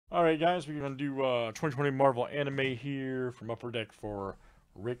Alright guys, we're going to do 2020 Marvel Anime here from Upper Deck for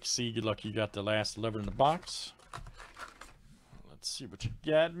Rick C. Good luck, you got the last 11 in the box. Let's see what you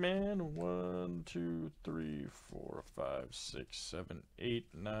got, man. 1, 2, 3, 4, 5, 6, 7, 8,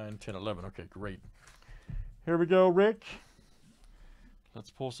 9, 10, 11. Okay, great. Here we go, Rick.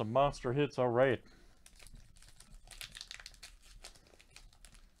 Let's pull some monster hits. Alright.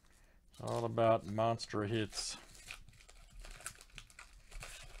 It's all about monster hits.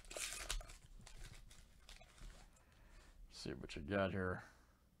 See what you got here.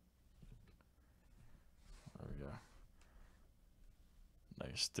 There we go.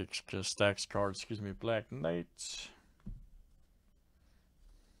 Nice stacks cards. Excuse me, Black Knight.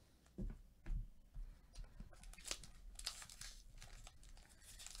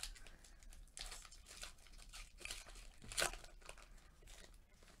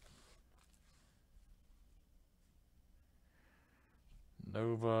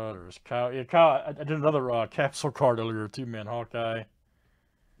 Nova. There's Kyle. Yeah, Kyle. I did another capsule card earlier too, man. Hawkeye.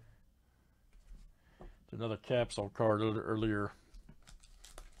 Did another capsule card earlier.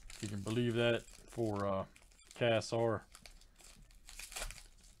 If you can believe that, for Cass R.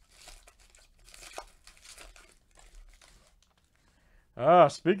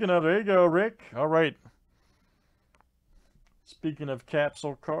 Speaking of, there you go, Rick. All right. Speaking of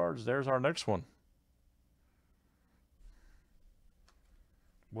capsule cards, there's our next one.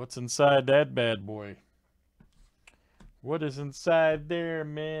 What's inside that bad boy? What is inside there,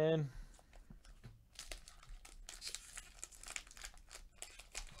 man?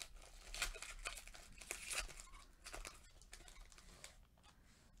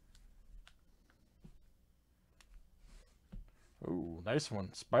 Ooh, nice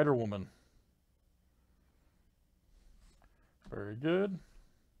one. Spider-Woman. Very good.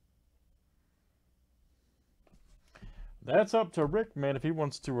 That's up to Rick, man, if he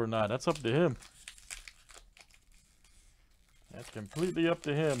wants to or not. That's up to him. That's completely up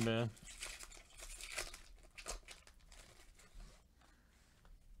to him, man.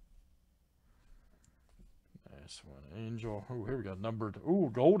 Nice one. Angel. Ooh, here we go. Numbered. Ooh,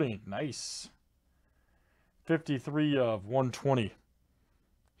 gold ink. Nice. 53 of 120.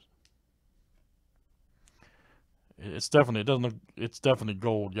 It's definitely, it doesn't look, it's definitely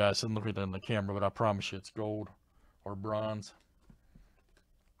gold, guys. It doesn't look like that in the camera, but I promise you it's gold or bronze.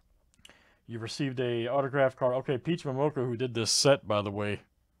 You've received a autograph card. Okay, Peach Momoko, who did this set, by the way.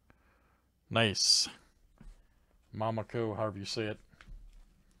 Nice. Momoko, however you say it.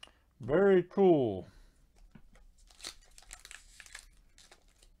 Very cool.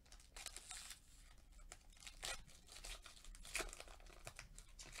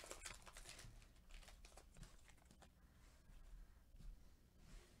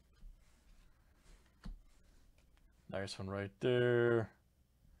 Nice one right there.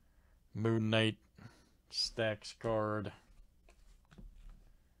 Moon Knight stacks card.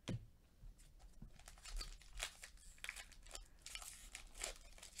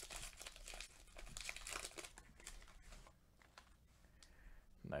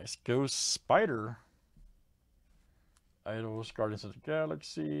 Nice Ghost Spider. Idols, Guardians of the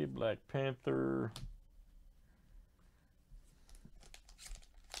Galaxy, Black Panther.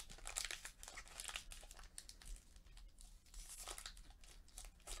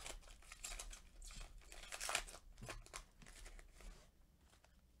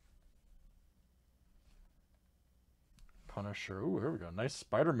 Punisher. Ooh, here we go. Nice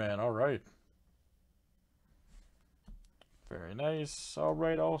Spider-Man. All right. Very nice. All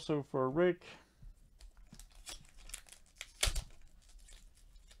right, also for Rick.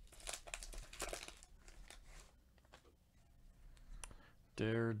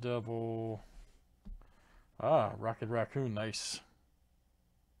 Daredevil. Rocket Raccoon. Nice.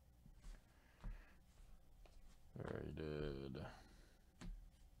 Very good.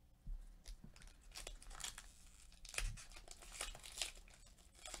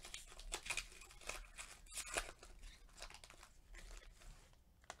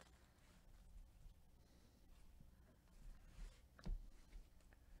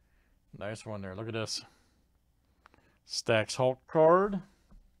 Nice one there. Look at this. Stacks Hulk card.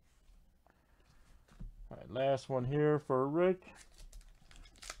 All right, last one here for Rick.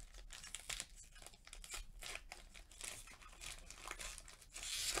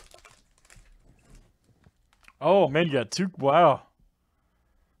 Oh, man, you got two. Wow.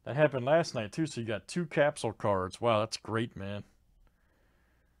 That happened last night, too, so you got two capsule cards. Wow, that's great, man.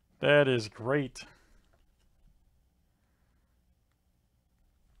 That is great.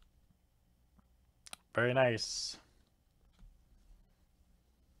 Very nice.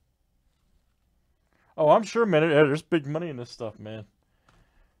 Oh, I'm sure, man. There's big money in this stuff, man.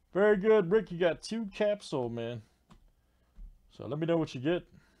 Very good, Rick. You got 2 capsule, man. So let me know what you get.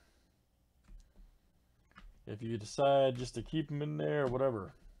 If you decide just to keep them in there or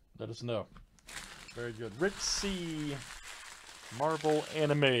whatever, let us know. Very good. Rick C. Marvel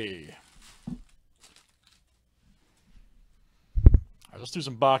Anime. All right, let's do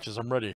some boxes. I'm ready.